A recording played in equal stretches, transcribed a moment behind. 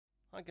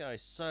Right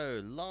guys,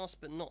 so last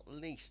but not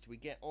least we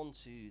get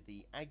onto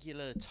the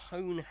Aguilar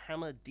Tone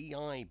Hammer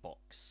DI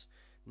box.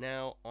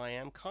 Now I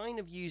am kind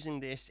of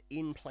using this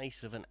in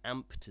place of an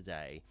amp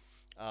today.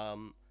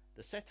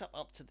 The setup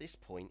up to this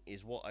point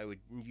is what I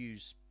would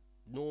use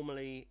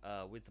normally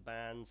with the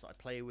bands I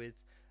play with,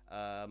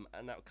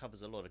 and that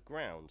covers a lot of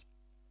ground.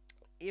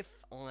 If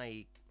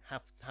I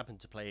happen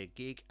to play a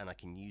gig and I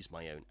can use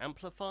my own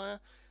amplifier,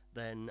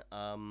 then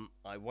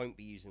I won't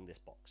be using this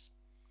box.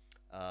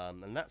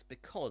 And that's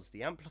because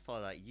the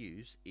amplifier that I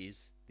use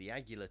is the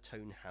Aguilar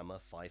Tone Hammer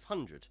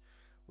 500,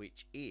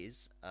 which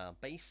is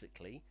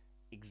basically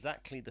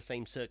exactly the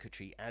same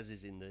circuitry as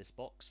is in this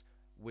box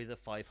with a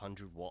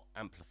 500 watt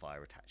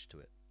amplifier attached to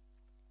it.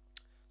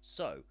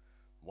 So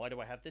why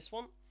do I have this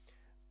one?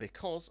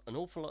 Because an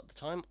awful lot of the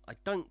time I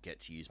don't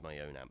get to use my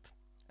own amp,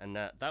 and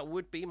that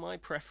would be my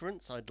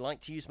preference. I'd like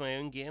to use my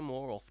own gear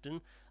more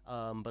often,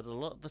 but a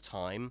lot of the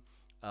time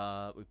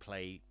we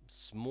play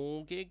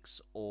small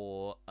gigs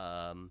or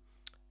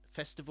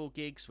festival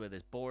gigs where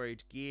there's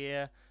borrowed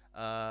gear,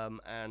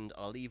 and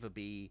I'll either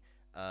be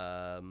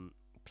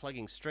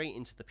plugging straight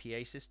into the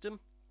PA system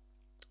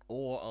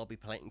or I'll be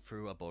playing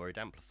through a borrowed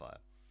amplifier.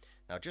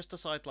 Now just a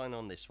sideline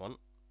on this one,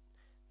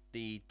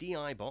 the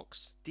DI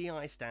box,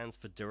 DI stands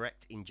for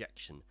direct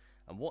injection,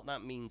 and what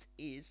that means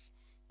is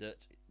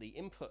that the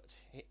input,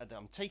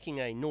 I'm taking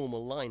a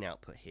normal line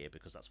output here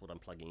because that's what I'm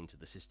plugging into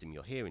the system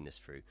you're hearing this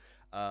through,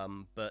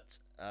 but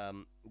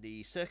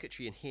the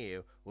circuitry in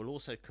here will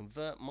also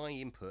convert my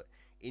input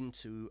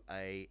into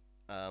a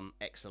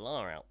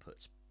XLR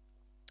output,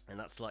 and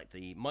that's like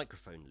the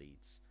microphone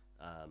leads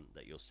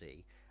that you'll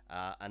see,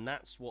 and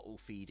that's what will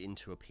feed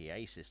into a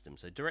PA system.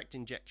 So direct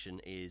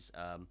injection is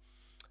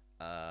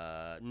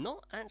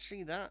not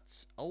actually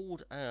that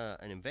old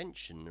an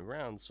invention.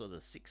 Around sort of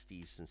the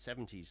 60s and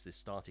 70s this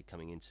started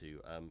coming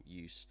into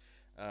use,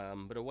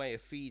 but a way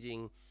of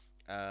feeding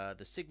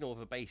the signal of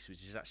a bass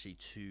which is actually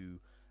too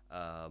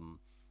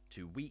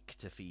weak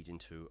to feed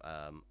into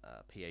a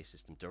PA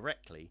system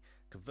directly,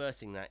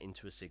 converting that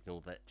into a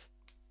signal that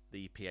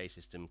the PA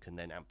system can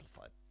then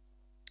amplify.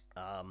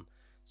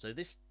 So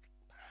this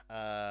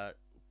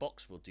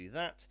box will do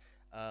that,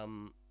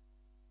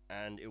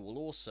 and it will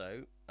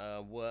also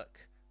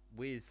work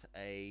with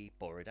a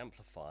borrowed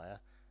amplifier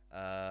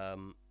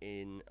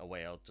in a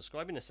way I'll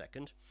describe in a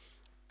second.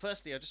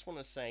 Firstly, I just want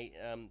to say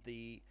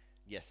the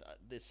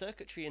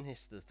circuitry in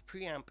this, the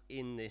preamp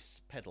in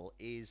this pedal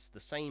is the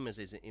same as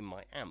is in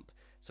my amp,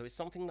 so it's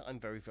something that I'm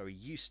very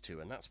used to,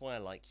 and that's why I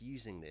like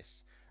using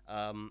this.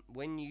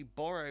 When you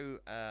borrow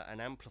an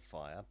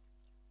amplifier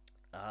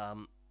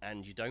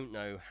and you don't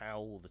know how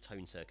all the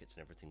tone circuits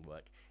and everything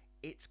work,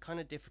 it's kind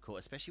of difficult,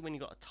 especially when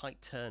you've got a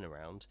tight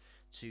turnaround,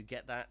 to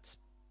get that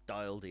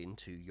dialed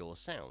into your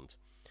sound.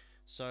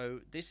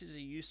 So this is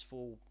a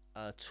useful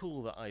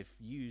tool that I've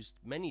used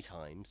many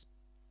times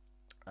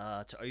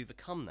to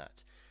overcome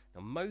that.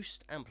 Now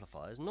most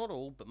amplifiers, not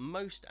all, but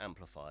most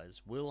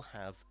amplifiers will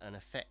have an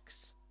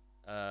effects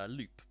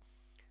loop,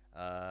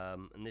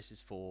 and this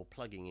is for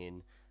plugging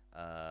in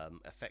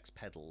effects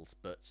pedals,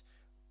 but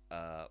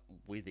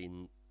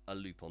within a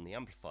loop on the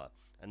amplifier.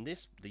 And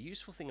the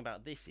useful thing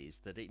about this is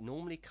that it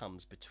normally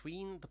comes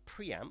between the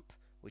preamp,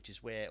 which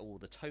is where all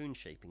the tone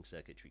shaping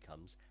circuitry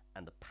comes,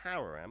 and the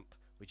power amp,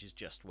 which is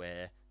just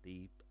where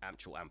the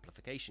actual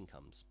amplification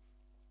comes.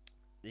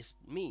 This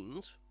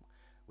means,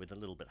 with a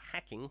little bit of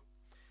hacking,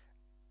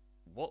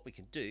 what we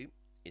can do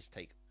is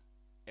take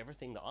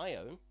everything that I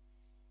own,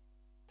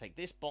 take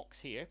this box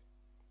here,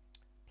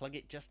 plug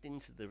it just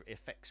into the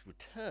effects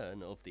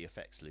return of the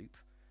effects loop,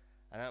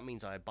 and that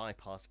means I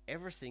bypass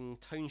everything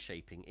tone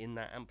shaping in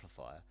that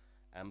amplifier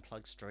and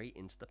plug straight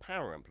into the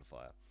power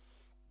amplifier,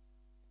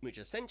 which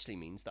essentially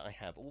means that I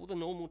have all the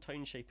normal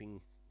tone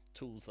shaping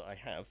tools that I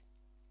have.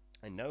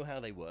 I know how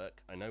they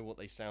work, I know what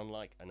they sound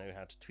like, I know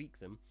how to tweak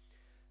them.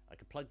 I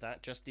can plug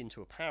that just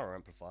into a power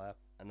amplifier,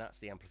 and that's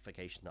the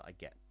amplification that I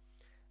get.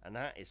 And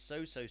that is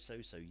so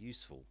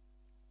useful,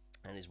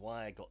 and is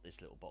why I got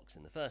this little box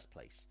in the first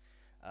place.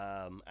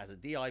 As a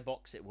DI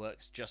box it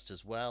works just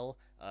as well,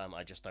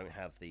 I just don't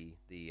have the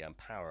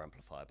power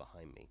amplifier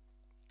behind me.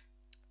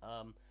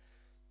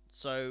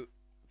 So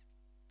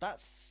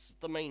that's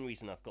the main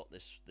reason I've got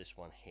this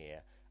one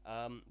here.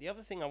 The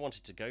other thing I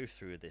wanted to go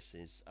through this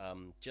is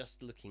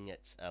just looking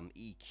at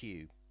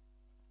EQ,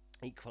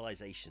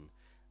 equalization,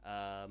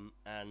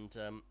 and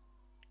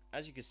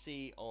as you can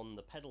see on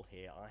the pedal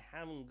here, I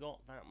haven't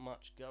got that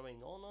much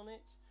going on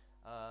it.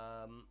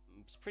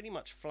 It's pretty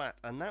much flat,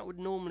 and that would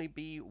normally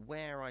be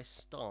where I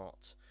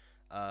start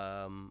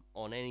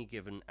on any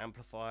given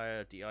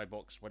amplifier, DI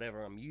box,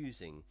 whatever I'm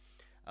using.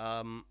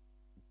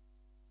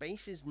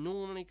 Basses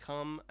normally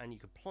come and you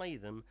can play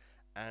them,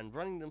 and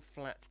running them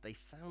flat they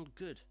sound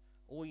good.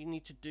 All you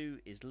need to do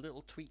is a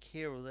little tweak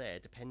here or there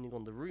depending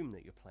on the room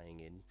that you're playing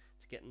in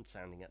to get them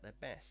sounding at their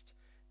best.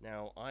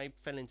 Now I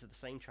fell into the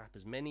same trap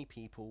as many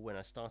people when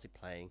I started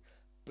playing,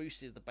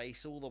 boosted the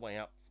bass all the way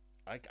up.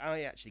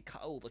 I actually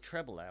cut all the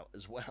treble out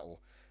as well,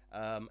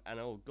 and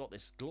I got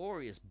this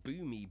glorious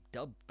boomy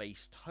dub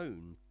bass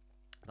tone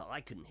But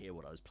I couldn't hear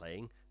what I was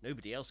playing,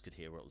 nobody else could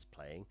hear what I was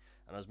playing,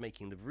 and I was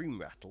making the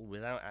room rattle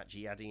without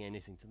actually adding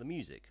anything to the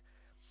music.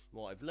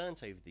 What I've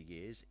learnt over the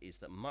years is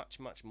that much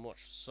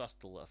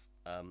subtler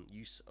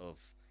use of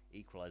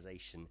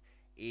equalization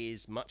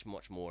is much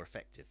more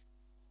effective,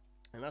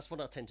 and that's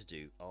what I tend to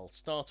do. I'll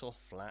start off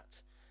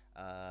flat,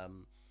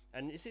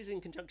 and this is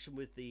in conjunction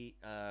with the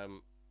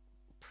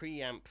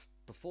preamp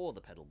before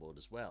the pedal board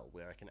as well,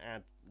 where I can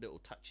add little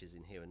touches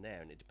in here and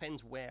there, and it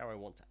depends where I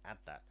want to add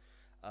that.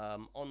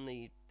 On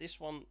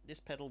this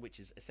pedal, which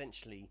is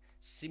essentially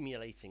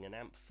simulating an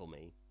amp for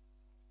me,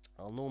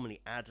 I'll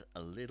normally add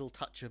a little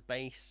touch of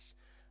bass.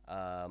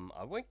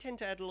 I won't tend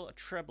to add a lot of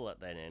treble at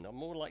that end. I'm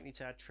more likely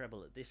to add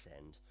treble at this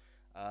end.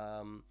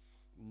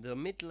 The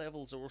mid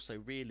levels are also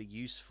really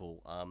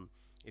useful.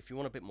 If you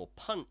want a bit more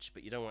punch,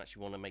 but you don't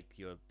actually want to make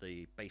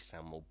the bass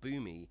sound more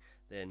boomy,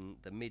 then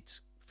the mid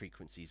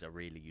frequencies are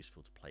really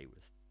useful to play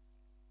with.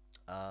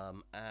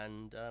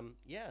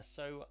 Yeah,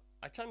 so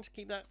I tend to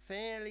keep that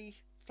fairly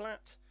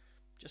flat,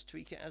 just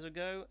tweak it as I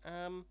go,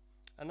 and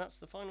that's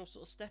the final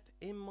sort of step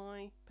in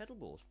my pedal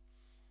board.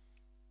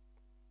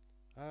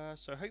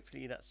 So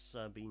hopefully that's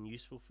been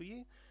useful for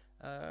you,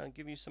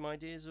 give you some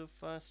ideas of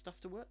stuff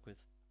to work with.